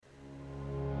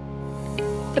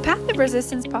The Path of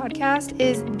Resistance podcast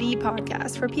is the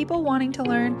podcast for people wanting to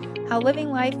learn how living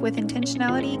life with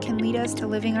intentionality can lead us to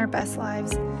living our best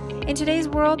lives. In today's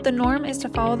world, the norm is to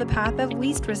follow the path of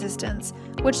least resistance,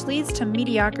 which leads to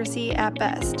mediocrity at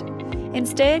best.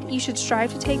 Instead, you should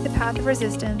strive to take the path of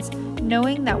resistance,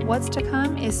 knowing that what's to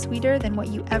come is sweeter than what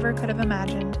you ever could have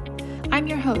imagined. I'm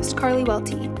your host, Carly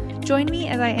Welty. Join me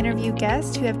as I interview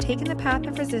guests who have taken the path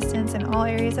of resistance in all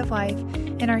areas of life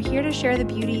and are here to share the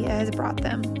beauty it has brought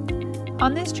them.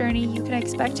 On this journey, you can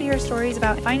expect to hear stories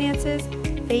about finances,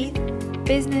 faith,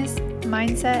 business,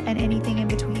 mindset, and anything in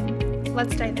between.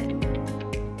 Let's dive in.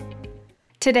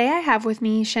 Today I have with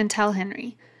me Chantel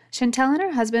Henry. Chantel and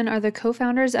her husband are the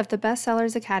co-founders of the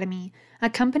Bestsellers Academy, a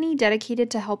company dedicated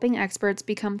to helping experts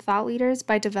become thought leaders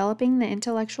by developing the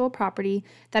intellectual property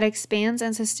that expands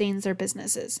and sustains their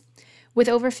businesses. With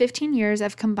over 15 years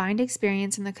of combined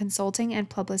experience in the consulting and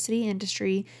publicity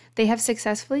industry, they have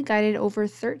successfully guided over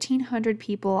 1,300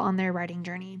 people on their writing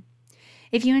journey.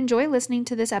 If you enjoy listening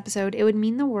to this episode, it would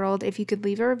mean the world if you could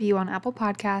leave a review on Apple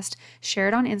Podcast, share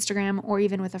it on Instagram, or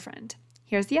even with a friend.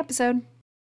 Here's the episode.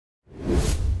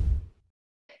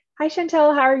 Hi,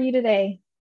 Chantel. How are you today?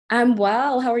 I'm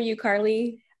well. How are you,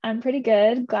 Carly? I'm pretty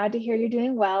good. Glad to hear you're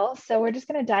doing well. So we're just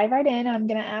going to dive right in. And I'm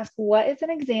going to ask, what is an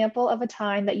example of a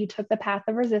time that you took the path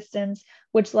of resistance,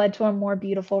 which led to a more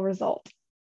beautiful result?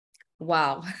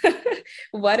 Wow.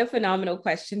 What a phenomenal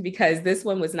question, because this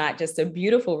one was not just a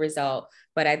beautiful result,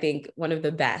 but I think one of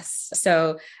the best.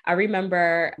 So I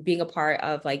remember being a part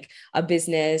of a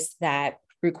business that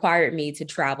required me to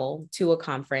travel to a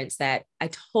conference that I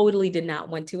totally did not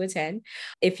want to attend.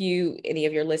 If any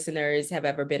of your listeners have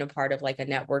ever been a part of a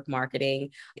network marketing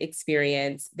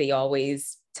experience, they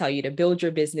always tell you to build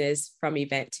your business from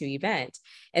event to event.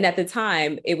 And at the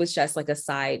time, it was just like a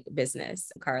side business,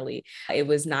 Carly. It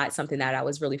was not something that I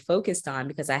was really focused on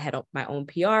because I had my own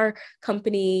PR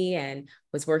company and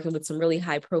was working with some really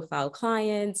high profile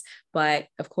clients. But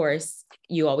of course,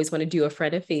 you always want to do a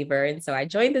friend a favor. And so I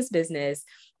joined this business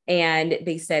and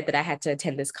they said that I had to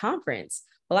attend this conference.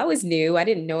 Well, I was new. I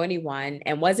didn't know anyone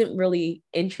and wasn't really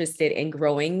interested in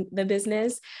growing the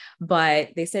business,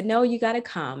 but they said, no, you got to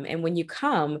come. And when you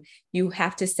come, you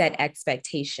have to set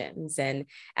expectations. And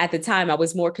at the time, I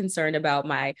was more concerned about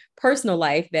my personal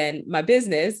life than my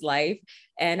business life.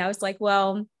 And I was like,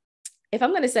 well, if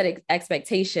I'm going to set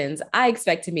expectations, I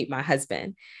expect to meet my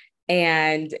husband.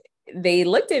 And they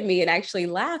looked at me and actually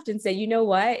laughed and said, you know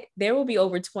what? There will be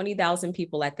over 20,000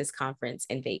 people at this conference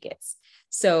in Vegas.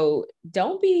 So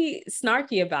don't be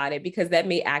snarky about it because that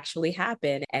may actually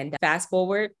happen. And fast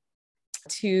forward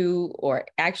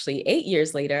 8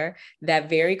 years later, that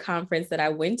very conference that I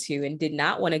went to and did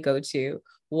not want to go to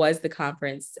was the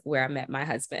conference where I met my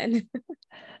husband.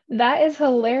 That is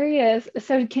hilarious.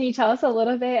 So can you tell us a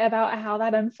little bit about how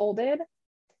that unfolded?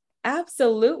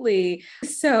 Absolutely.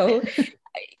 So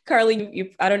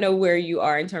Carly, I don't know where you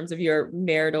are in terms of your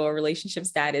marital or relationship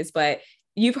status, but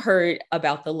you've heard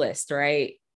about the list,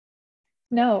 right?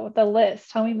 No, the list.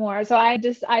 Tell me more. So I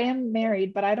am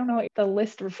married, but I don't know what the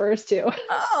list refers to.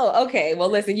 Oh, okay. Well,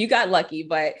 listen, you got lucky,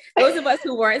 but those of us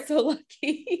who weren't so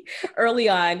lucky early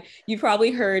on, you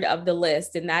probably heard of the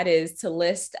list, and that is to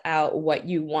list out what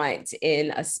you want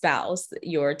in a spouse,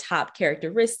 your top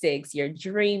characteristics, your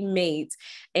dream mate.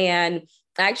 And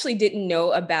I actually didn't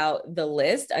know about the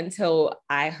list until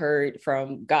I heard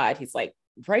from God. He's like,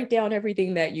 write down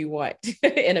everything that you want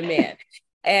in a man.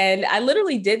 And I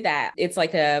literally did that. It's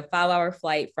like a 5-hour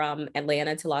flight from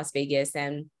Atlanta to Las Vegas.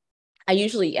 And I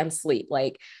usually am asleep,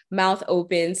 mouth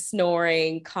open,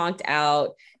 snoring, conked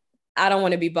out. I don't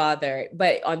want to be bothered.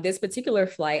 But on this particular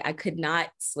flight, I could not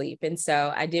sleep. And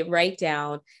so I did write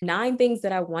down 9 things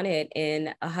that I wanted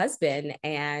in a husband.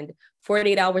 And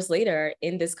 48 hours later,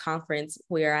 in this conference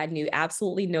where I knew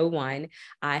absolutely no one,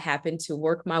 I happened to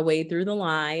work my way through the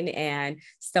line and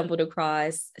stumbled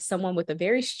across someone with a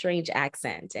very strange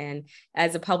accent. And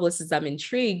as a publicist, I'm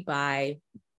intrigued by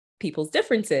people's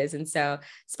differences. And so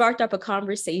sparked up a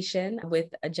conversation with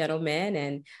a gentleman.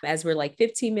 And as we're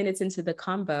 15 minutes into the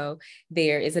combo,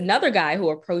 there is another guy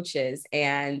who approaches.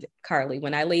 And Carly,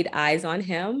 when I laid eyes on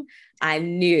him, I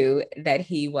knew that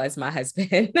he was my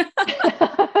husband.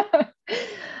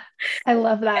 I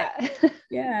love that.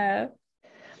 Yeah.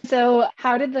 So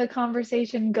how did the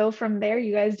conversation go from there?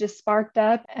 You guys just sparked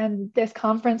up and this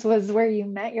conference was where you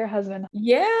met your husband.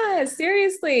 Yeah,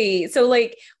 seriously. So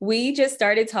we just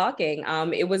started talking.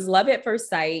 It was love at first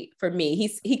sight for me.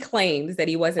 He claims that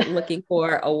he wasn't looking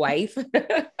for a wife.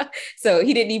 So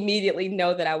he didn't immediately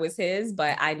know that I was his,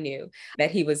 but I knew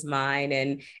that he was mine.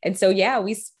 And so, yeah,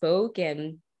 we spoke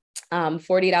and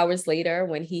 48 hours later,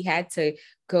 when he had to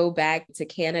go back to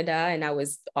Canada and I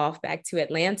was off back to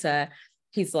Atlanta,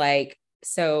 he's like,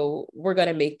 so we're going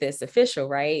to make this official,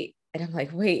 right? And I'm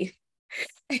like, wait,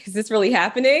 is this really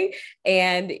happening?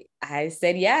 And I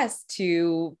said yes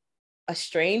to a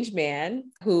strange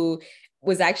man who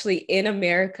was actually in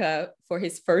America for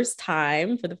the first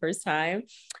time.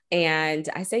 And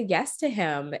I said yes to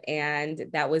him. And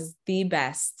that was the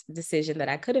best decision that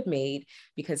I could have made,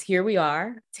 because here we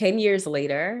are 10 years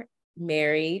later,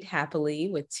 married happily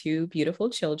with two beautiful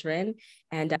children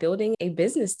and building a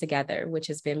business together, which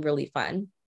has been really fun.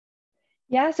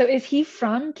 Yeah. So is he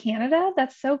from Canada?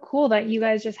 That's so cool that you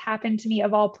guys just happened to meet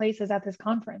of all places at this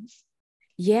conference.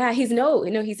 Yeah, he's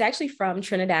actually from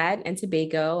Trinidad and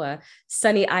Tobago, a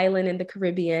sunny island in the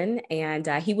Caribbean. And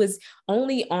he was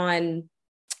only on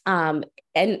and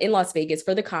in Las Vegas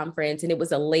for the conference, and it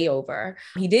was a layover.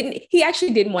 He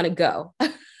actually didn't want to go.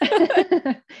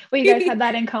 Well, you guys had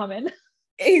that in common.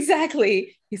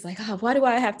 Exactly. He's like, oh, why do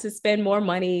I have to spend more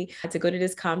money to go to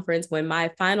this conference when my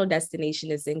final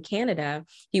destination is in Canada?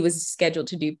 He was scheduled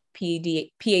to do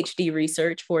PhD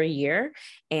research for a year.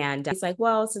 And he's like,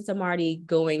 well, since I'm already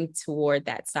going toward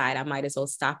that side, I might as well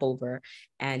stop over.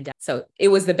 And so it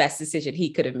was the best decision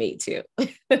he could have made too.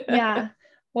 Yeah.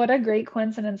 What a great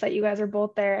coincidence that you guys are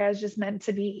both there as just meant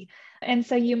to be. And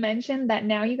so you mentioned that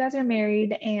now you guys are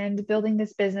married and building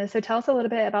this business. So tell us a little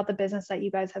bit about the business that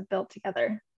you guys have built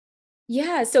together.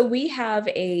 Yeah, so we have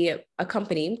a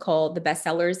company called the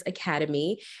Bestsellers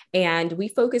Academy, and we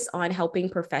focus on helping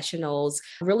professionals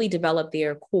really develop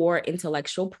their core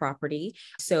intellectual property.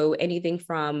 So anything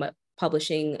from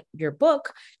publishing your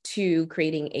book to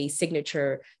creating a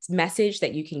signature message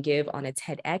that you can give on a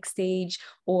TEDx stage,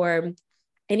 or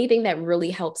anything that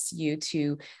really helps you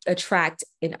to attract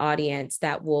an audience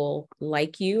that will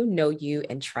like you, know you,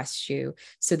 and trust you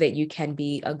so that you can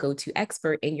be a go-to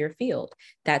expert in your field.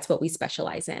 That's what we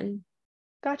specialize in.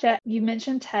 Gotcha. You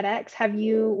mentioned TEDx. Have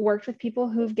you worked with people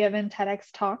who've given TEDx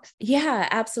talks? Yeah,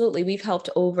 absolutely. We've helped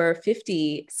over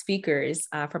 50 speakers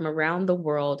from around the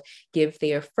world give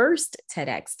their first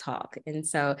TEDx talk. And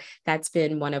so that's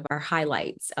been one of our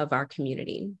highlights of our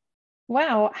community.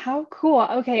 Wow, how cool.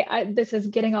 Okay, this is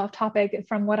getting off topic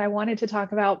from what I wanted to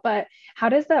talk about, but how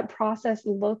does that process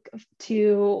look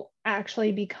to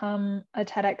actually become a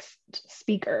TEDx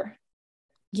speaker?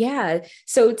 Yeah.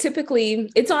 So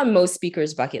typically it's on most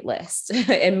speakers' bucket list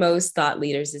and most thought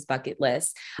leaders' bucket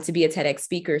list to be a TEDx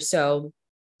speaker. So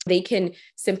they can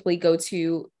simply go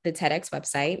to the TEDx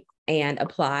website and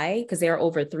apply, because there are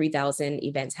over 3,000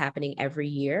 events happening every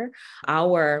year.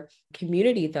 Our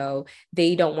community, though,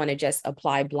 they don't want to just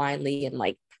apply blindly and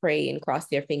like pray and cross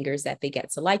their fingers that they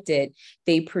get selected.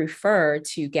 They prefer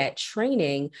to get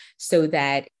training so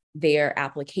that their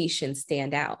applications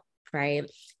stand out. Right.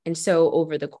 And so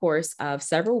over the course of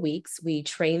several weeks, we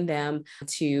train them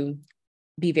to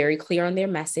be very clear on their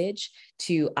message,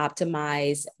 to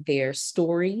optimize their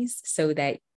stories so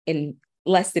that in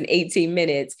less than 18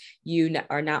 minutes, you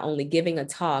are not only giving a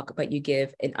talk, but you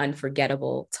give an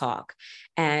unforgettable talk.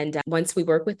 And once we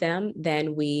work with them,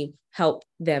 then we help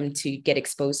them to get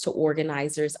exposed to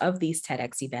organizers of these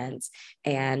TEDx events.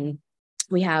 And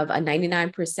we have a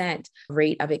 99%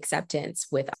 rate of acceptance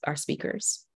with our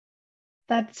speakers.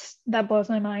 That blows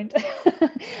my mind.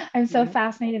 I'm so Yeah.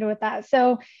 fascinated with that.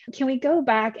 So can we go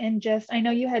back and I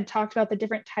know you had talked about the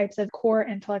different types of core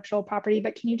intellectual property,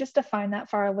 but can you just define that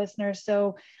for our listeners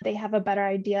so they have a better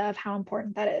idea of how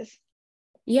important that is?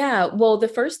 Yeah, well, the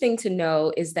first thing to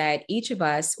know is that each of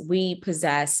us, we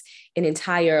possess an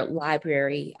entire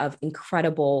library of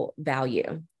incredible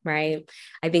value, right?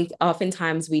 I think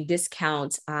oftentimes we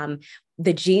discount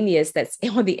the genius that's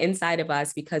on the inside of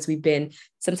us because we've been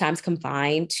sometimes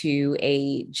confined to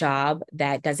a job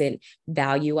that doesn't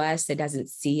value us, that doesn't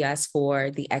see us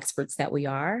for the experts that we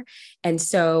are. And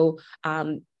so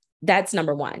that's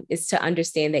number one, is to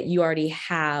understand that you already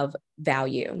have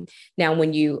value. Now,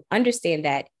 when you understand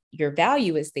that your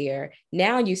value is there,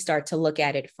 now you start to look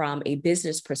at it from a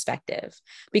business perspective,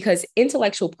 because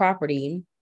intellectual property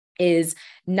is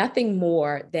nothing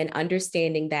more than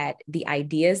understanding that the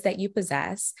ideas that you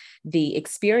possess, the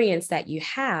experience that you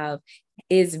have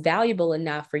is valuable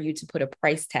enough for you to put a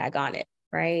price tag on it,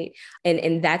 right?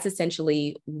 And that's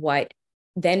essentially what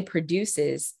then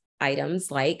produces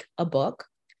items like a book,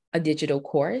 a digital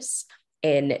course,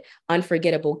 an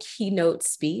unforgettable keynote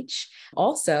speech,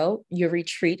 also your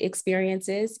retreat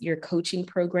experiences, your coaching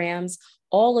programs.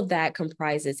 All of that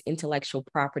comprises intellectual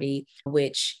property,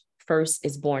 which first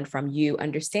is born from you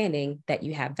understanding that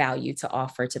you have value to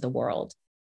offer to the world.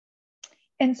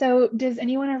 And so does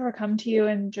anyone ever come to you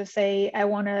and just say, I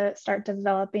want to start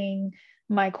developing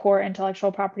my core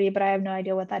intellectual property, but I have no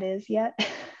idea what that is yet?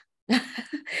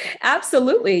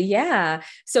 Absolutely. Yeah.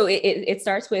 So it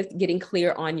starts with getting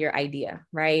clear on your idea,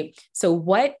 right? So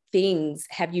what things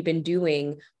have you been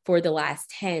doing for the last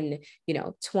 10,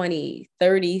 20,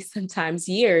 30, sometimes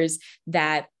years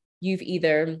that you've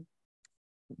either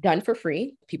done for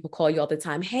free? People call you all the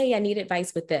time. Hey, I need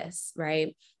advice with this,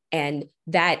 right? And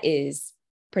that is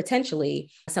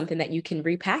potentially something that you can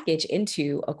repackage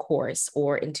into a course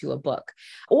or into a book.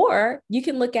 Or you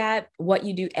can look at what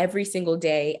you do every single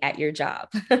day at your job.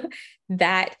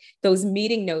 That those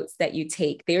meeting notes that you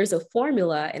take, there's a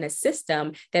formula and a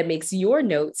system that makes your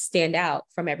notes stand out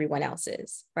from everyone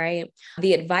else's, right?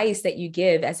 The advice that you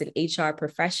give as an HR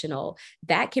professional,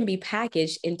 that can be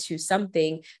packaged into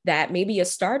something that maybe a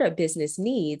startup business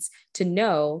needs to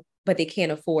know, but they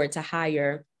can't afford to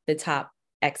hire the top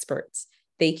experts.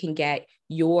 They can get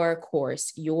your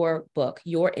course, your book,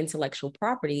 your intellectual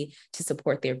property to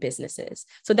support their businesses.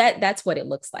 So that's what it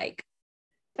looks like.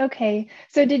 Okay.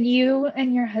 So did you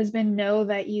and your husband know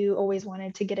that you always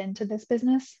wanted to get into this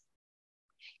business?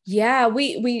 Yeah,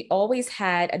 we always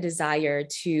had a desire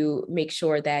to make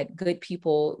sure that good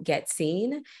people get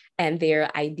seen and their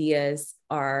ideas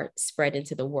are spread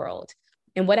into the world.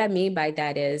 And what I mean by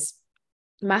that is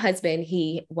my husband,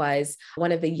 he was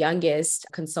one of the youngest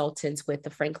consultants with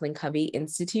the Franklin Covey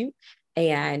Institute.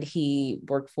 And he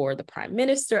worked for the prime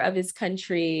minister of his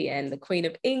country and the Queen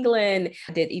of England,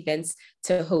 did events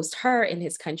to host her in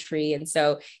his country. And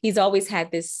so he's always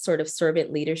had this sort of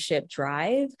servant leadership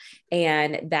drive.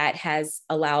 And that has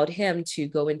allowed him to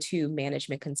go into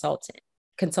management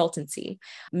consultancy.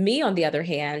 Me, on the other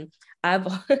hand, I've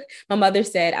my mother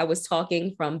said I was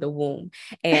talking from the womb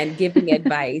and giving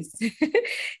advice.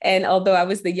 And although I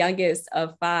was the youngest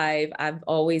of five, I've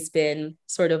always been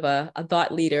sort of a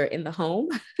thought leader in the home.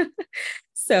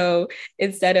 So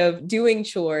instead of doing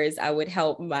chores, I would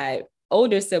help my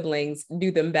older siblings do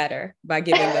them better by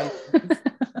giving them.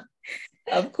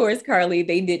 Of course, Carly,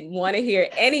 they didn't want to hear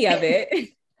any of it.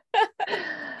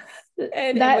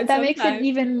 And when That makes it sometimes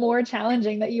even more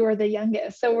challenging that you were the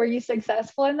youngest. So were you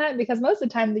successful in that? Because most of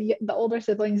the time the older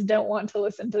siblings don't want to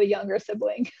listen to the younger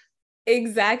sibling.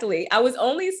 exactly. I was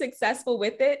only successful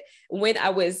with it when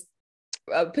I was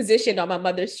positioned on my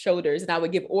mother's shoulders and I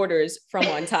would give orders from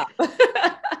on top.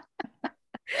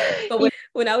 But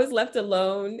when I was left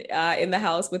alone in the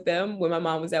house with them, when my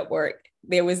mom was at work,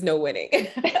 there was no winning.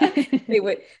 They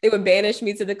would banish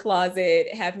me to the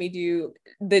closet, have me do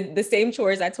the same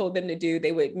chores I told them to do.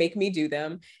 They would make me do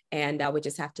them, and I would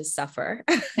just have to suffer.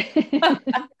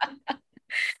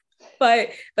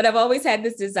 But I've always had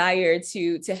this desire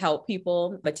to help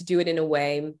people, but to do it in a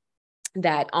way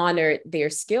that honored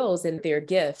their skills and their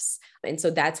gifts. And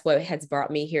so that's what has brought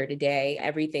me here today.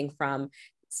 Everything from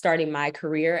starting my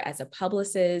career as a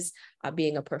publicist,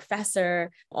 being a professor,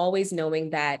 always knowing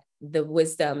that the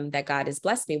wisdom that God has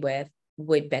blessed me with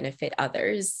would benefit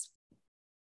others.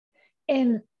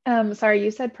 And sorry,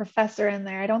 you said professor in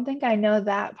there. I don't think I know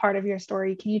that part of your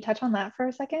story. Can you touch on that for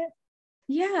a second?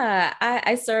 Yeah,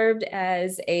 I served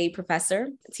as a professor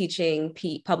teaching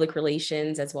public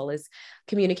relations as well as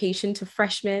communication to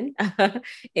freshmen at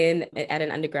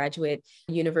an undergraduate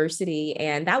university.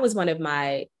 And that was one of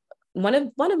my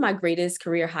greatest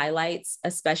career highlights,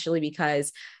 especially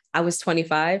because I was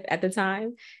 25 at the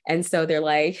time. And so they're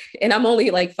like, and I'm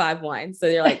only like 5'1". So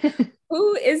they're like,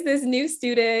 who is this new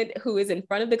student who is in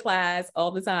front of the class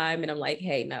all the time? And I'm like,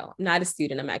 hey, no, I'm not a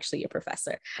student. I'm actually a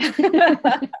professor. So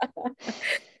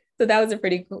that was a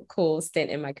pretty cool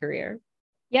stint in my career.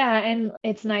 Yeah, and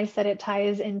it's nice that it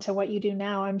ties into what you do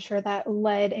now. I'm sure that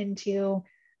led into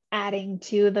adding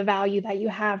to the value that you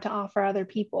have to offer other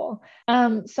people.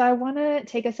 So I want to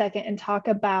take a second and talk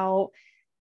about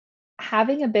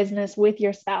having a business with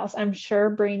your spouse. I'm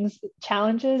sure brings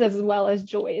challenges as well as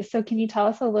joys. So can you tell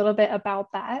us a little bit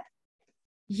about that?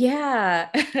 Yeah.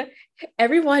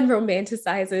 Everyone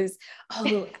romanticizes,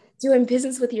 oh, doing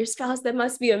business with your spouse, that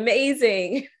must be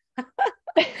amazing.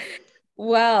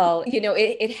 Well,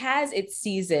 it has its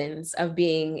seasons of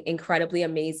being incredibly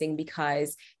amazing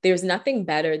because there's nothing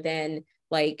better than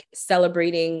like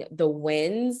celebrating the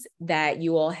wins that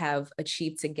you all have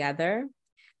achieved together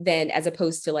than as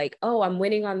opposed to like, oh, I'm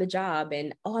winning on the job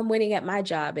and oh, I'm winning at my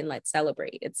job and let's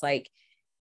celebrate. It's like,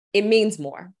 it means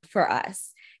more for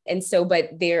us. And so,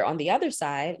 but there on the other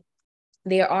side,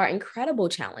 there are incredible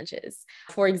challenges.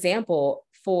 For example,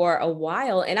 for a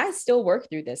while, and I still work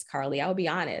through this, Carly, I'll be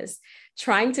honest,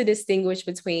 trying to distinguish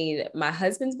between my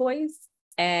husband's voice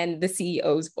and the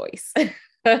CEO's voice.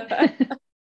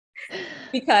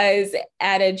 Because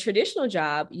at a traditional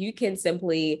job, you can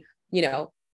simply,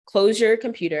 close your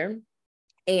computer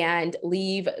and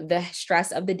leave the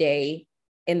stress of the day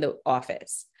in the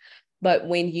office. But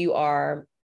when you are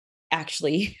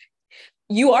actually,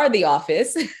 you are the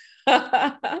office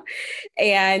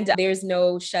and there's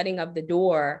no shutting of the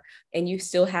door and you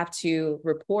still have to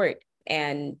report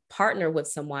and partner with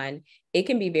someone, it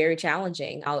can be very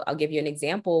challenging. I'll give you an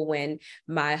example. When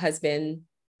my husband,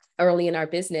 early in our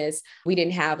business, we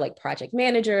didn't have like project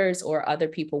managers or other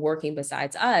people working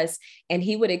besides us. And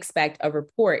he would expect a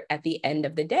report at the end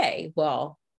of the day.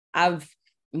 Well, I've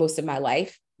most of my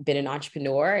life been an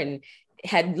entrepreneur and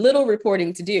had little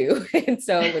reporting to do. And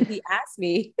so when he asked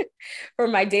me for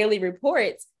my daily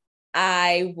reports,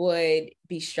 I would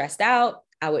be stressed out.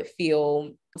 I would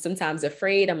feel sometimes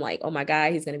afraid. I'm like, oh my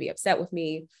God, he's going to be upset with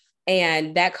me.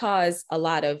 And that caused a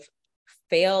lot of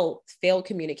failed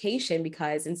communication,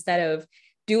 because instead of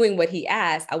doing what he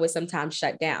asked, I would sometimes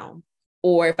shut down.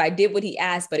 Or if I did what he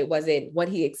asked, but it wasn't what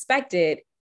he expected,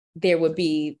 there would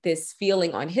be this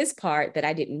feeling on his part that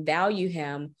I didn't value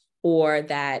him or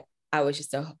that I was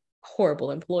just a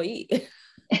horrible employee.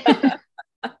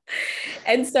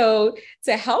 And so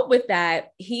to help with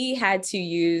that, he had to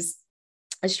use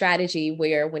a strategy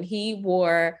where when he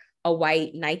wore a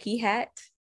white Nike hat,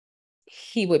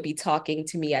 he would be talking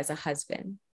to me as a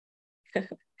husband.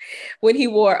 When he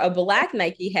wore a black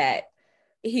Nike hat,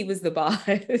 he was the boss.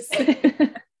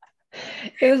 It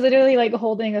was literally like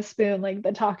holding a spoon, like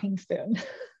the talking spoon.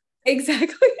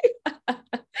 Exactly.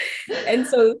 And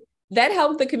so that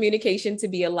helped the communication to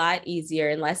be a lot easier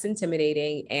and less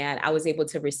intimidating. And I was able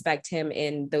to respect him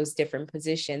in those different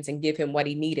positions and give him what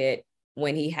he needed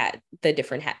when he had the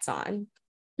different hats on.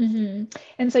 Mm-hmm.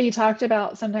 And so you talked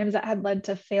about sometimes that had led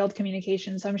to failed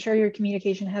communication. So I'm sure your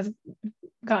communication has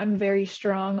gotten very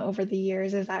strong over the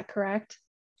years. Is that correct?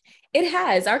 It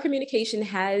has. Our communication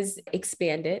has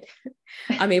expanded.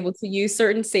 I'm able to use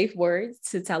certain safe words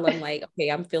to tell them like, okay,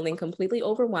 I'm feeling completely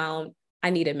overwhelmed. I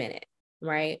need a minute,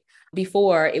 right?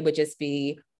 Before it would just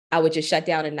be, I would just shut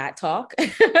down and not talk.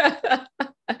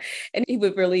 And he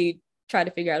would really try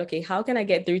to figure out, okay, how can I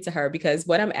get through to her? Because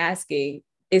what I'm asking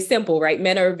is simple, right?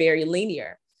 Men are very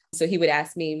linear. So he would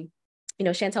ask me,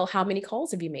 Chantel, how many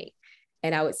calls have you made?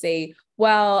 And I would say,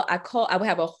 well, I would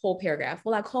have a whole paragraph.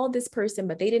 Well, I called this person,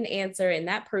 but they didn't answer. And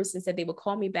that person said they would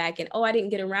call me back. And, oh, I didn't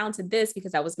get around to this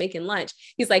because I was making lunch.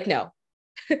 He's like, no,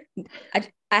 I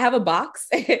have a box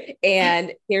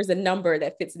and there's a number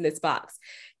that fits in this box.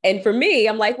 And for me,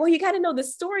 I'm like, well, you got to know the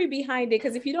story behind it.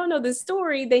 Because if you don't know the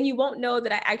story, then you won't know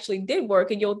that I actually did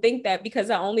work. And you'll think that because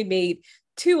I only made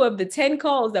 2 of the 10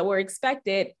 calls that were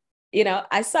expected,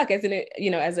 I suck as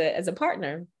as a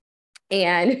partner.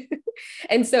 And,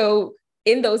 and so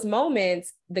in those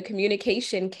moments, the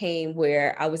communication came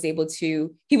where he was able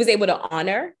to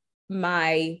honor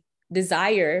my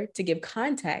desire to give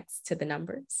context to the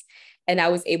numbers. And I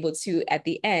was able to, at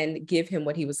the end, give him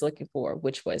what he was looking for,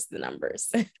 which was the numbers.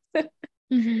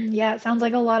 Mm-hmm. Yeah, it sounds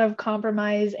like a lot of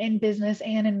compromise in business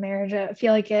and in marriage. I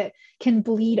feel like it can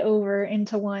bleed over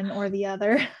into one or the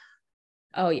other.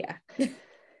 Oh, yeah.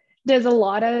 There's a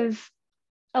lot of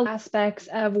aspects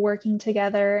of working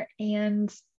together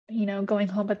and, going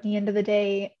home at the end of the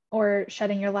day or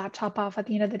shutting your laptop off at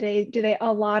the end of the day. Do they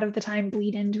a lot of the time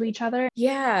bleed into each other?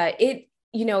 Yeah,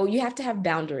 you have to have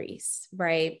boundaries,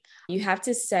 right? You have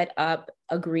to set up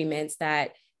agreements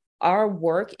that our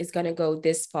work is going to go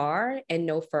this far and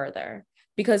no further.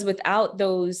 Because without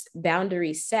those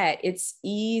boundaries set, it's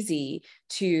easy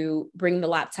to bring the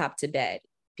laptop to bed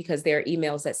because there are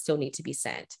emails that still need to be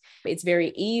sent. It's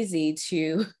very easy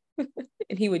to,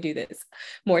 and he would do this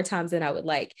more times than I would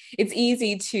like. It's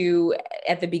easy to,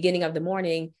 at the beginning of the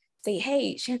morning, say,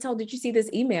 hey, Chantel, did you see this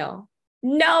email?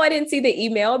 No, I didn't see the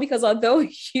email, because although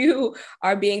you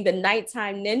are being the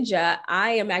nighttime ninja,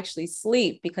 I am actually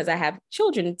asleep because I have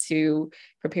children to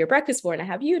prepare breakfast for and I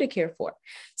have you to care for.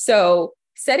 So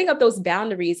setting up those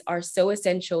boundaries are so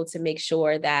essential to make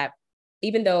sure that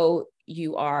even though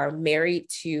you are married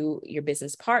to your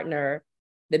business partner,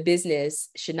 the business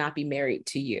should not be married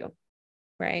to you,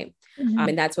 right? Mm-hmm.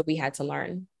 And that's what we had to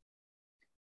learn.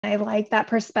 I like that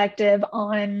perspective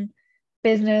on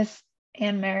business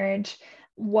and marriage.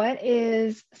 What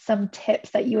is some tips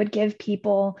that you would give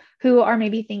people who are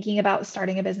maybe thinking about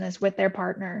starting a business with their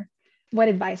partner? What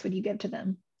advice would you give to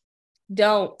them?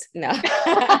 Don't. No.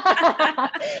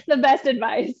 The best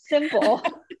advice. Simple.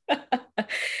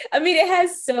 I mean, it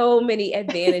has so many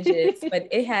advantages, but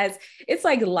it's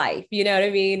like life, you know what I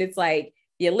mean? It's like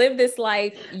You live this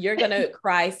life, you're going to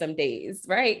cry some days,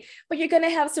 right? But you're going to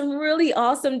have some really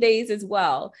awesome days as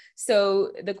well.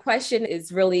 So the question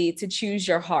is really to choose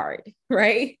your heart,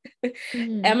 right?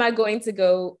 Mm-hmm. Am I going to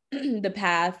go the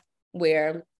path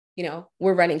where,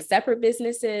 we're running separate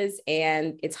businesses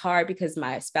and it's hard because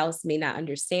my spouse may not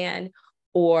understand,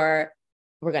 or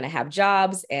we're going to have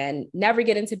jobs and never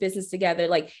get into business together?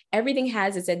 Like, everything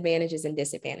has its advantages and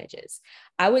disadvantages.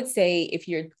 I would say if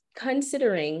you're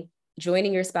considering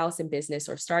joining your spouse in business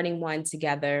or starting one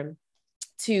together,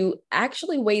 to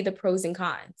actually weigh the pros and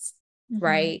cons,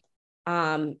 right?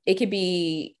 It could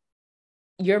be,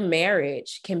 your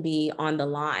marriage can be on the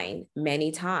line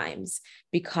many times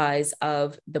because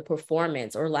of the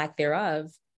performance or lack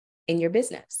thereof in your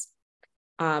business.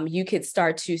 You could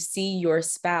start to see your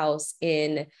spouse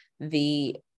in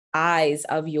the eyes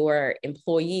of your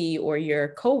employee or your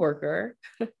coworker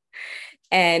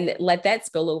and let that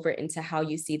spill over into how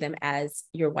you see them as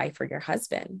your wife or your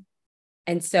husband.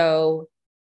 And so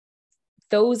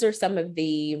those are some of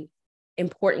the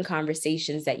important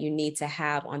conversations that you need to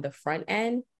have on the front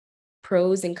end,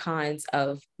 pros and cons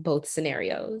of both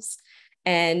scenarios.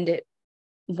 And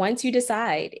once you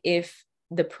decide if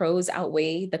the pros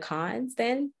outweigh the cons,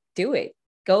 then do it.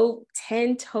 Go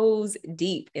 10 toes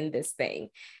deep in this thing.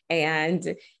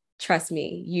 And trust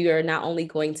me, you're not only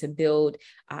going to build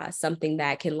something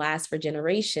that can last for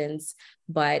generations,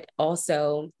 but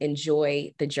also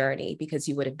enjoy the journey because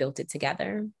you would have built it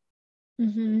together.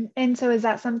 Mm-hmm. And so is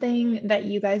that something that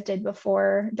you guys did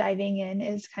before diving in,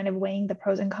 is kind of weighing the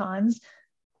pros and cons?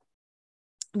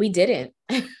 We didn't.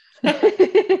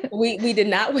 we did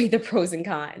not weigh the pros and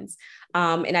cons.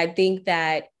 And I think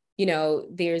that,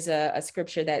 there's a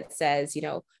scripture that says,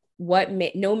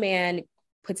 no man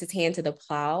puts his hand to the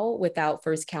plow without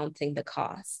first counting the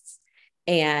costs.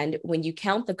 And when you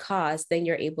count the cost, then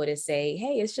you're able to say,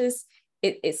 hey, it's just,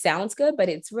 it sounds good, but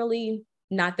it's really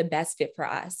not the best fit for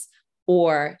us,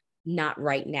 or not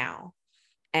right now.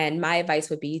 And my advice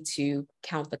would be to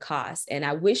count the cost. And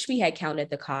I wish we had counted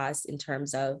the cost in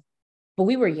terms of, but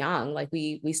we were young, like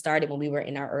we started when we were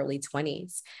in our early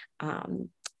 20s.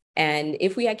 And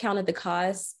if we had counted the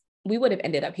cost, we would have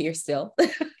ended up here still.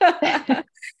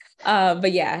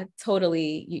 But yeah,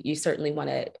 totally. You certainly want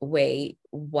to weigh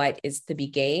what is to be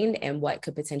gained and what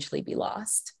could potentially be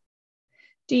lost.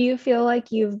 Do you feel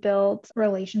like you've built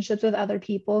relationships with other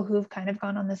people who've kind of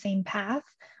gone on the same path?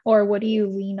 Or what do you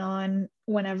lean on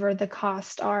whenever the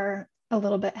costs are a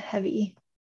little bit heavy?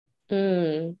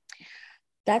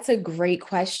 That's a great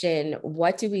question.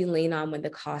 What do we lean on when the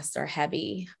costs are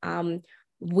heavy?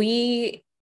 We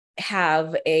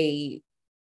have a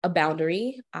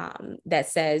boundary that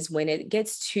says when it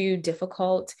gets too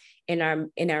difficult in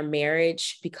our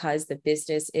marriage, because the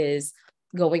business is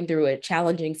going through a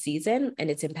challenging season and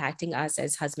it's impacting us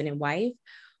as husband and wife,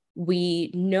 we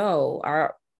know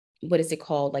what is it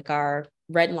called? Like, our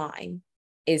red line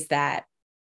is that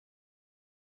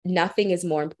nothing is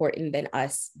more important than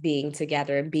us being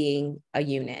together and being a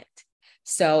unit.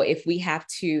 So if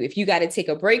you got to take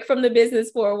a break from the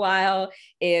business for a while,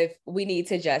 if we need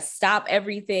to just stop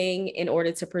everything in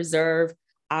order to preserve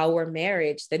our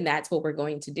marriage, then that's what we're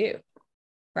going to do.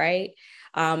 Right.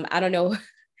 I don't know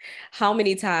how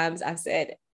many times I've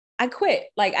said, I quit.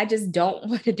 Like, I just don't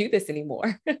want to do this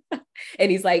anymore. And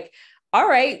he's like, all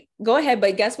right, go ahead.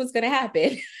 But guess what's going to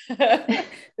happen?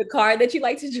 The car that you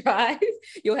like to drive,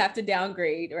 you'll have to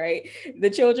downgrade, right? The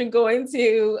children going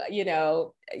to,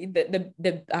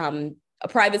 a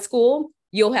private school,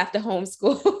 you'll have to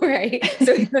homeschool, right?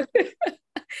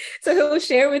 So he'll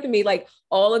share with me like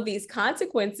all of these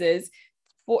consequences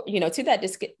for, to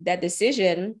that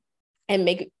decision,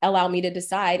 and allow me to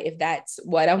decide if that's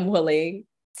what I'm willing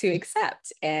to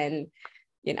accept. And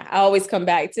I always come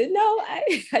back to, no,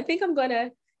 I think I'm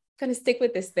gonna stick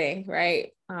with this thing,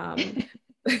 right?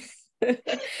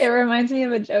 It reminds me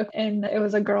of a joke, and it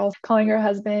was a girl calling her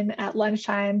husband at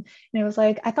lunchtime, and it was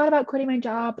like, I thought about quitting my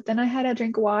job, but then I had a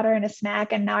drink of water and a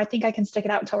snack, and now I think I can stick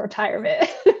it out until retirement.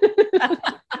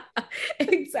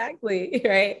 Exactly,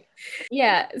 right?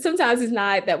 Yeah, sometimes it's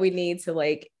not that we need to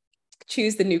like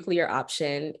choose the nuclear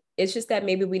option. It's just that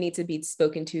maybe we need to be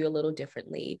spoken to a little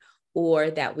differently,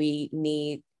 or that we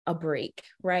need a break,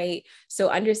 right? So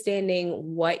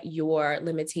understanding what your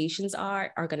limitations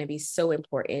are going to be so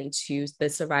important to the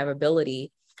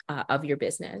survivability of your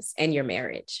business and your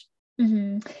marriage.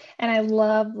 Mm-hmm. And I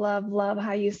love, love, love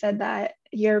how you said that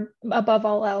above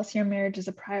all else, your marriage is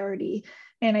a priority.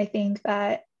 And I think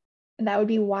that would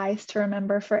be wise to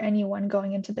remember for anyone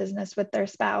going into business with their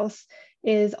spouse,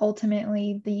 is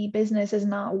ultimately the business is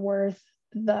not worth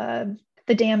the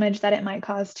damage that it might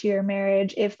cause to your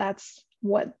marriage if that's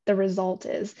what the result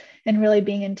is, and really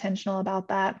being intentional about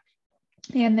that.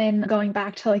 And then going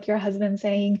back to like your husband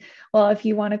saying, well, if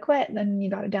you want to quit, then you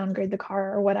got to downgrade the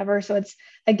car or whatever. So it's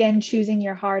again, choosing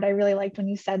your heart. I really liked when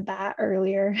you said that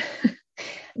earlier.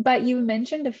 But you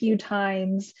mentioned a few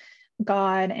times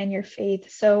God and your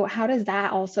faith. So how does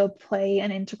that also play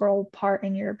an integral part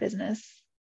in your business?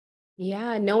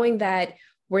 Yeah, knowing that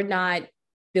we're not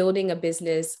building a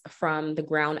business from the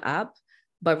ground up,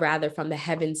 but rather from the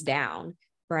heavens down,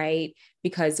 right?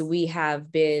 Because we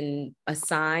have been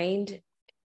assigned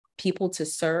people to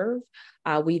serve.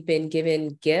 We've been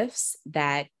given gifts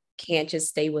that can't just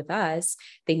stay with us.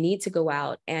 They need to go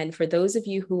out. And for those of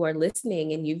you who are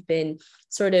listening and you've been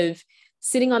sort of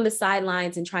sitting on the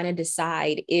sidelines and trying to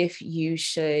decide if you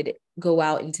should go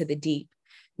out into the deep,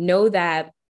 know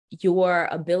that your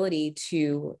ability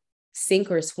to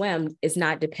sink or swim is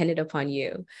not dependent upon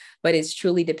you, but it's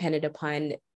truly dependent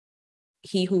upon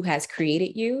He who has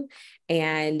created you.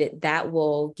 And that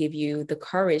will give you the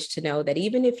courage to know that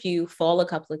even if you fall a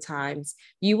couple of times,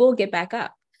 you will get back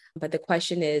up. But the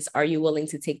question is, are you willing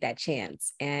to take that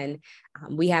chance? And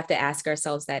we have to ask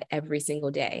ourselves that every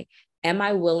single day. Am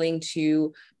I willing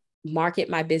to market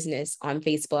my business on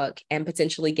Facebook and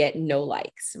potentially get no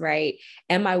likes, right?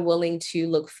 Am I willing to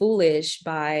look foolish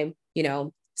by,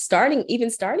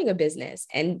 starting a business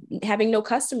and having no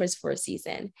customers for a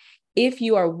season? If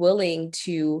you are willing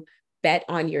to bet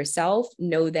on yourself,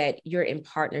 know that you're in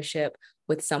partnership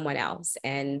with someone else.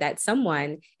 And that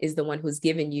someone is the one who's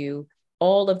given you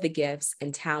all of the gifts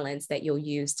and talents that you'll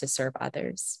use to serve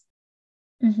others.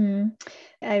 Mm-hmm.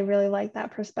 I really like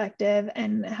that perspective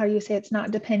and how you say it's not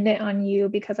dependent on you,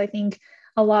 because I think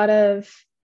a lot of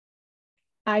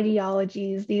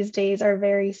ideologies these days are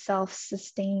very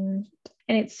self-sustained,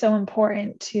 and it's so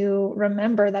important to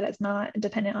remember that it's not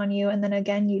dependent on you. And then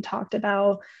again, you talked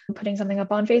about putting something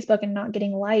up on Facebook and not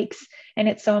getting likes, and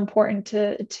it's so important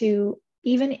to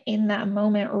even in that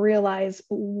moment realize,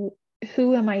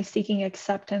 who am I seeking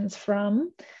acceptance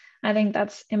from? I think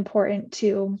that's important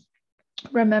to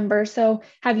remember. So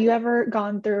have you ever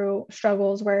gone through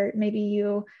struggles where maybe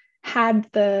you had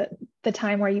the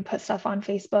time where you put stuff on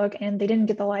Facebook and they didn't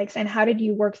get the likes, and how did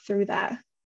you work through that?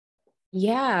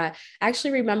 Yeah, I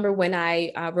actually remember when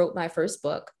I wrote my first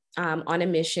book, On a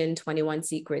Mission, 21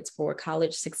 Secrets for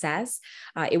College Success.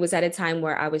 It was at a time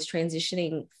where I was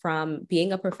transitioning from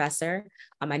being a professor.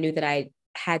 I knew that I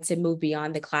had to move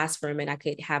beyond the classroom and I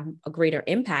could have a greater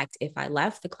impact if I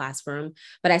left the classroom,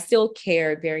 but I still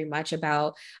cared very much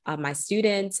about my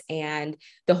students and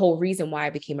the whole reason why I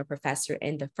became a professor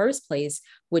in the first place,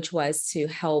 which was to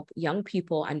help young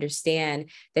people understand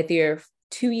that their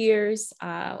 2 years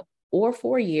or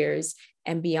 4 years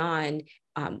and beyond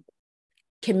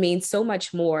can mean so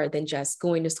much more than just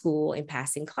going to school and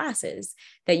passing classes,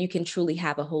 that you can truly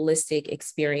have a holistic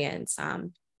experience.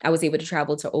 I was able to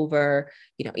travel to over,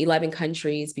 11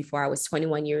 countries before I was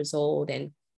 21 years old.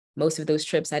 And most of those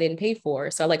trips I didn't pay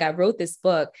for. So I wrote this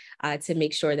book to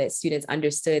make sure that students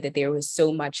understood that there was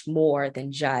so much more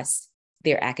than just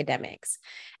their academics.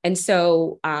 And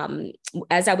so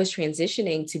as I was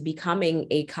transitioning to becoming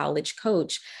a college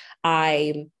coach,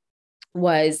 I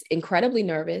was incredibly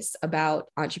nervous about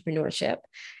entrepreneurship,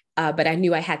 but I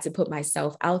knew I had to put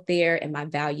myself out there and my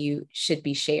value should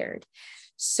be shared.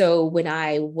 So when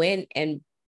I went and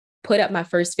put up my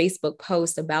first Facebook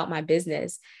post about my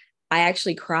business, I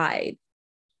actually cried.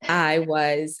 I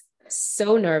was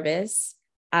so nervous.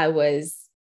 I was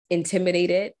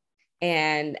intimidated.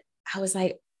 And I was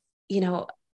like,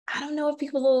 I don't know if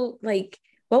people will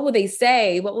what will they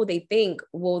say? What will they think?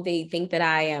 Will they think that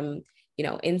I am,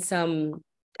 in some,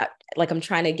 I'm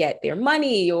trying to get their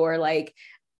money, or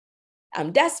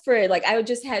I'm desperate. I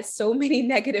just had so many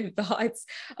negative thoughts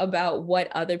about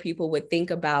what other people would think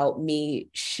about me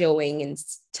showing and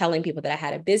telling people that I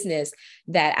had a business,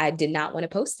 that I did not want to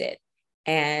post it.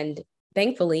 And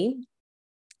thankfully,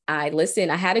 I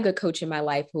listened. I had a good coach in my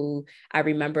life who I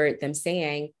remembered them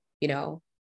saying,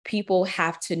 people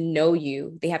have to know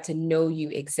you. They have to know you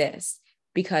exist,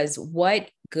 because what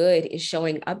good is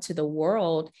showing up to the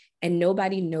world and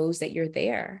nobody knows that you're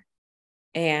there?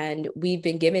 And we've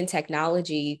been given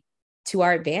technology to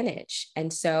our advantage.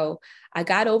 And so I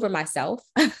got over myself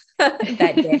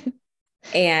that day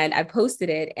and I posted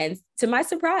it. And to my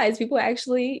surprise, people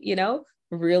actually,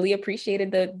 really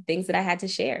appreciated the things that I had to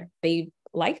share. They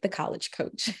liked the college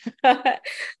coach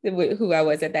who I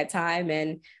was at that time.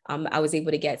 And I was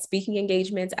able to get speaking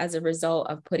engagements as a result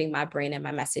of putting my brand and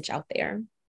my message out there.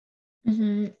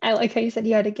 Mm-hmm. I like how you said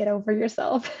you had to get over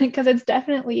yourself, because it's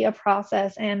definitely a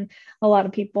process. And a lot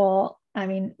of people, I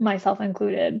mean, myself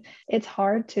included, it's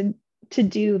hard to to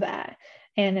do that.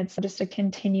 And it's just a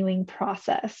continuing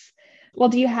process. Well,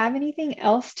 do you have anything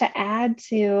else to add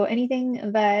to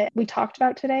anything that we talked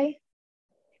about today?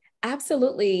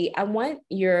 Absolutely. I want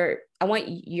your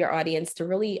audience to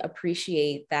really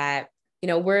appreciate that,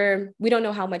 we don't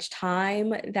know how much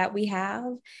time that we have.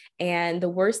 And the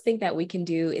worst thing that we can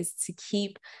do is to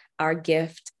keep our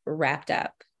gift wrapped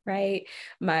up, right?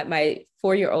 My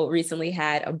 4-year-old recently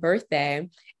had a birthday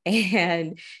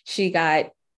and she got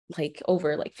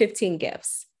over 15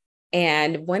 gifts.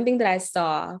 And one thing that I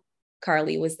saw,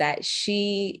 Carly, was that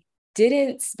she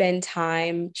didn't spend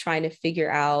time trying to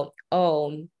figure out,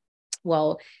 oh,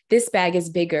 well, this bag is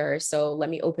bigger, so let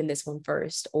me open this one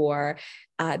first. Or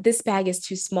this bag is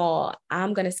too small,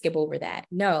 I'm going to skip over that.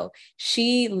 No,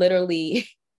 she literally,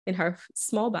 in her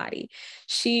small body,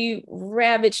 she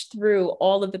ravaged through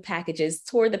all of the packages,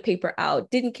 tore the paper out,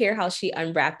 didn't care how she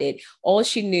unwrapped it. All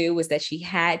she knew was that she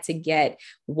had to get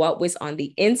what was on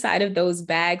the inside of those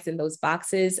bags and those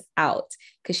boxes out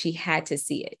because she had to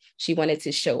see it. She wanted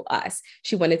to show us.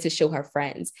 She wanted to show her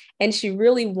friends. And she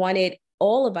really wanted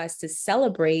all of us to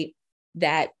celebrate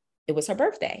that it was her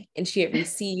birthday and she had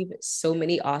received so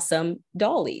many awesome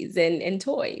dollies and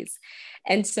toys.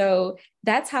 And so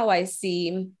that's how I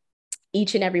see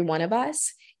each and every one of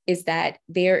us, is that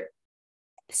there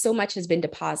so much has been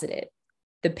deposited.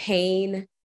 The pain,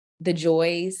 the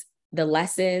joys, the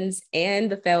lessons,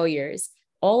 and the failures,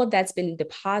 all of that's been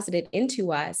deposited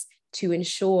into us to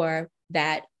ensure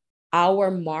that our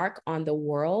mark on the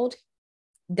world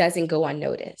doesn't go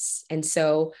unnoticed. And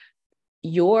so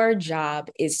your job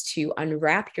is to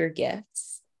unwrap your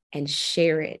gifts and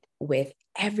share it with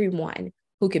everyone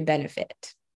who can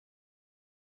benefit.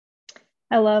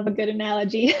 I love a good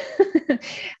analogy.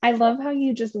 I love how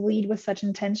you just lead with such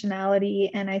intentionality.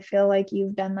 And I feel like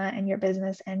you've done that in your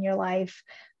business and your life,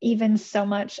 even so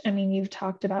much. I mean, you've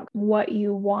talked about what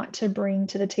you want to bring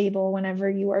to the table whenever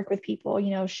you work with people,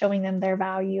 showing them their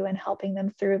value and helping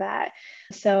them through that.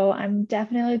 So I'm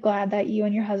definitely glad that you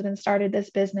and your husband started this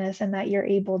business and that you're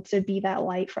able to be that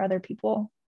light for other people.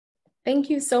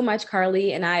 Thank you so much,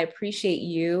 Carly. And I appreciate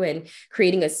you and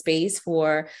creating a space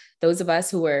for those of us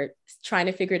who are trying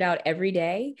to figure it out every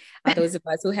day. Those of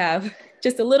us who have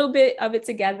just a little bit of it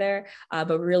together,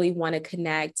 but really want to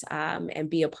connect and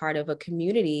be a part of a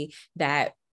community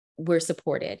that we're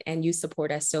supported, and you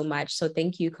support us so much. So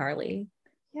thank you, Carly.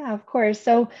 Yeah, of course.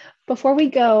 So before we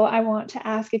go, I want to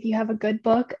ask if you have a good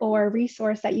book or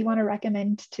resource that you want to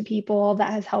recommend to people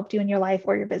that has helped you in your life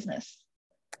or your business.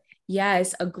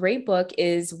 Yes, a great book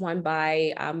is one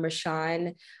by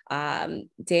Rashawn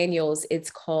Daniels.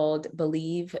 It's called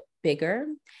Believe Bigger.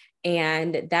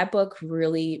 And that book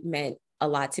really meant a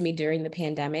lot to me during the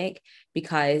pandemic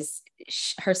because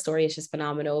her story is just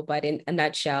phenomenal. But in a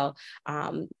nutshell,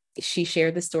 she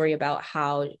shared the story about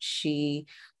how she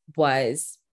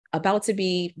was about to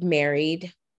be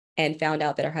married and found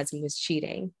out that her husband was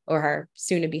cheating, or her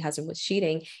soon-to-be husband was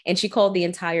cheating, and she called the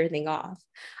entire thing off.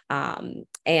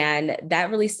 And that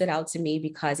really stood out to me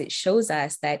because it shows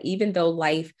us that even though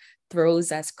life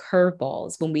throws us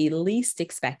curveballs when we least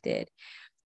expect it,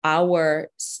 our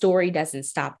story doesn't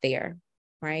stop there,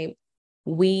 right?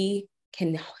 We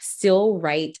can still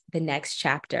write the next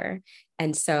chapter.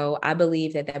 And so I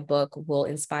believe that that book will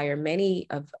inspire many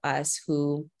of us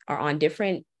who are on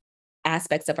different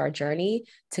aspects of our journey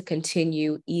to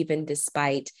continue even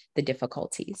despite the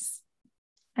difficulties.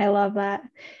 I love that.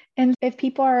 And if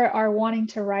people are wanting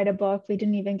to write a book, we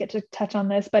didn't even get to touch on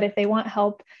this, but if they want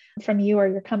help from you or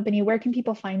your company, where can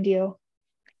people find you?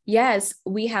 Yes,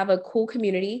 we have a cool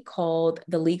community called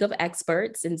the League of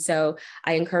Experts. And so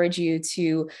I encourage you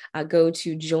to go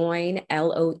to joinloe.com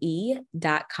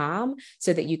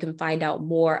so that you can find out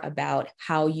more about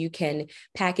how you can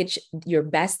package your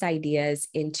best ideas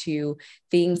into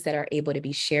things that are able to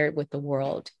be shared with the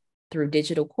world through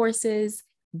digital courses,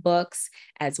 books,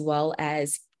 as well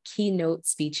as keynote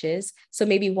speeches. So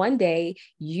maybe one day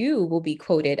you will be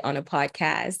quoted on a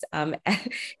podcast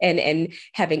and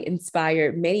having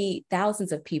inspired many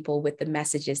thousands of people with the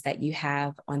messages that you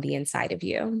have on the inside of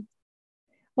you.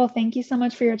 Well, thank you so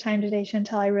much for your time today,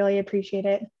 Chantel. I really appreciate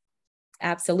it.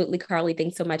 Absolutely, Carly.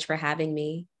 Thanks so much for having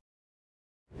me.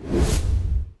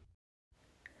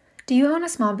 Do you own a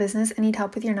small business and need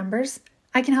help with your numbers?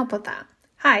 I can help with that.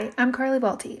 Hi, I'm Carly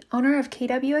Welty, owner of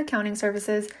KW Accounting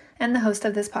Services and the host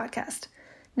of this podcast.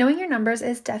 Knowing your numbers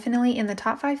is definitely in the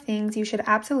top 5 things you should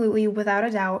absolutely, without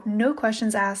a doubt, no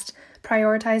questions asked,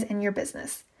 prioritize in your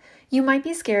business. You might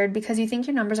be scared because you think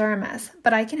your numbers are a mess,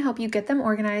 but I can help you get them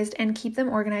organized and keep them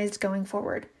organized going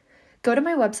forward. Go to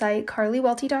my website,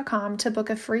 carlywelty.com, to book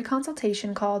a free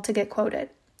consultation call to get quoted.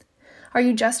 Are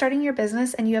you just starting your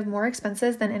business and you have more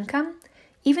expenses than income?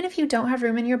 Even if you don't have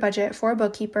room in your budget for a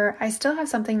bookkeeper, I still have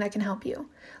something that can help you.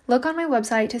 Look on my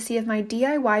website to see if my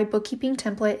DIY bookkeeping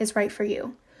template is right for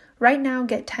you. Right now,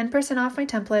 get 10% off my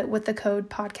template with the code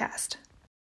PODCAST.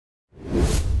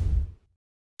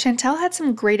 Chantel had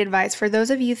some great advice for those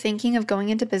of you thinking of going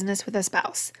into business with a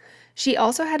spouse. She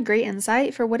also had great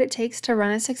insight for what it takes to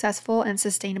run a successful and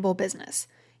sustainable business.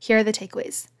 Here are the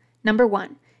takeaways. Number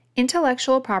 1,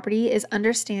 intellectual property is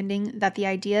understanding that the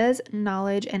ideas,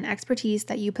 knowledge, and expertise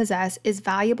that you possess is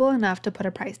valuable enough to put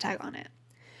a price tag on it.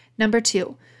 Number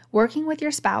 2, working with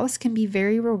your spouse can be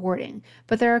very rewarding,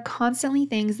 but there are constantly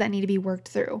things that need to be worked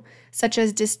through, such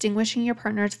as distinguishing your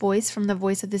partner's voice from the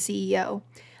voice of the CEO.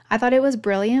 I thought it was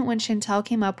brilliant when Chantel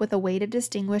came up with a way to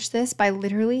distinguish this by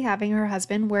literally having her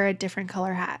husband wear a different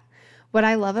color hat. What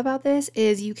I love about this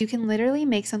is you can literally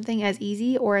make something as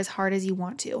easy or as hard as you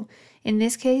want to. In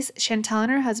this case, Chantel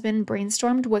and her husband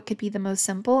brainstormed what could be the most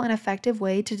simple and effective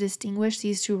way to distinguish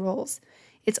these two roles.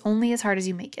 It's only as hard as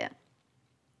you make it.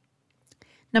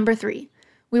 Number 3,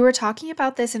 we were talking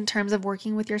about this in terms of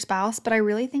working with your spouse, but I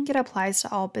really think it applies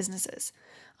to all businesses.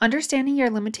 Understanding your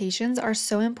limitations are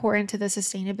so important to the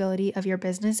sustainability of your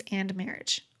business and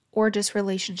marriage, or just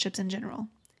relationships in general.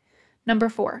 Number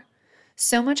 4,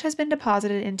 so much has been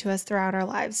deposited into us throughout our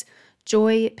lives: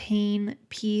 joy, pain,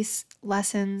 peace,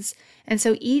 lessons, and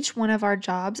so each one of our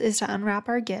jobs is to unwrap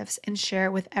our gifts and share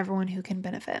it with everyone who can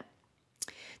benefit.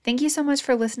 Thank you so much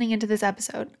for listening into this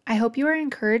episode. I hope you are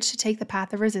encouraged to take the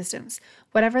path of resistance,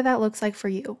 whatever that looks like for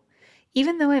you.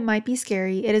 Even though it might be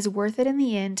scary, it is worth it in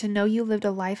the end to know you lived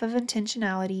a life of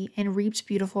intentionality and reaped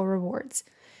beautiful rewards.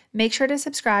 Make sure to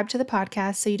subscribe to the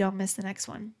podcast so you don't miss the next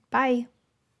one. Bye.